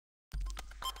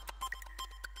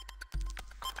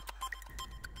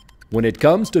When it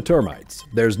comes to termites,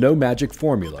 there's no magic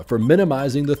formula for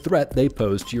minimizing the threat they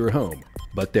pose to your home.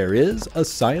 But there is a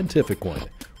scientific one,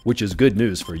 which is good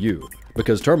news for you,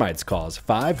 because termites cause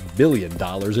 $5 billion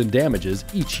in damages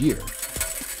each year.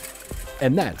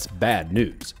 And that's bad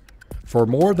news. For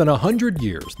more than 100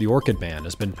 years, the Orkin man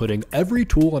has been putting every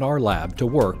tool in our lab to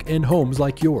work in homes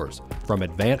like yours, from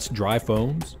advanced dry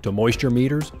foams, to moisture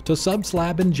meters, to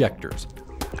sub-slab injectors.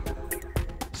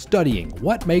 Studying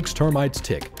what makes termites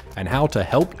tick and how to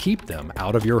help keep them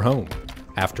out of your home.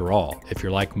 After all, if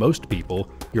you're like most people,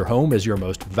 your home is your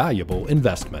most valuable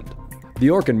investment. The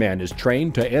Orkin man is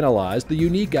trained to analyze the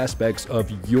unique aspects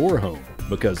of your home,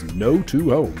 because no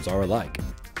two homes are alike.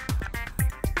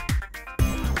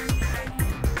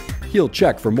 He'll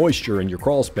check for moisture in your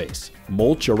crawl space,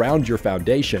 mulch around your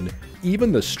foundation,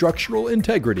 even the structural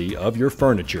integrity of your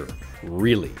furniture.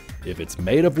 Really, if it's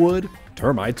made of wood,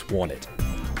 termites want it.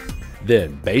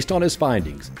 Then, based on his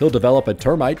findings, he'll develop a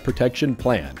termite protection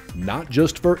plan, not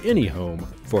just for any home,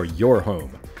 for your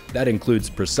home. That includes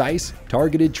precise,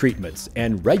 targeted treatments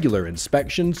and regular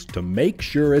inspections to make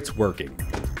sure it's working.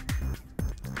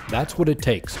 That's what it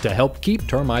takes to help keep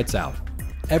termites out.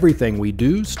 Everything we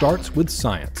do starts with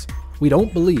science. We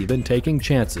don't believe in taking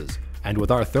chances, and with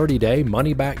our 30-day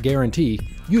money-back guarantee,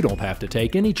 you don't have to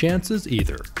take any chances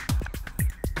either.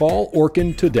 Call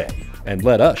Orkin today and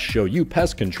let us show you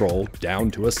pest control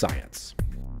down to a science.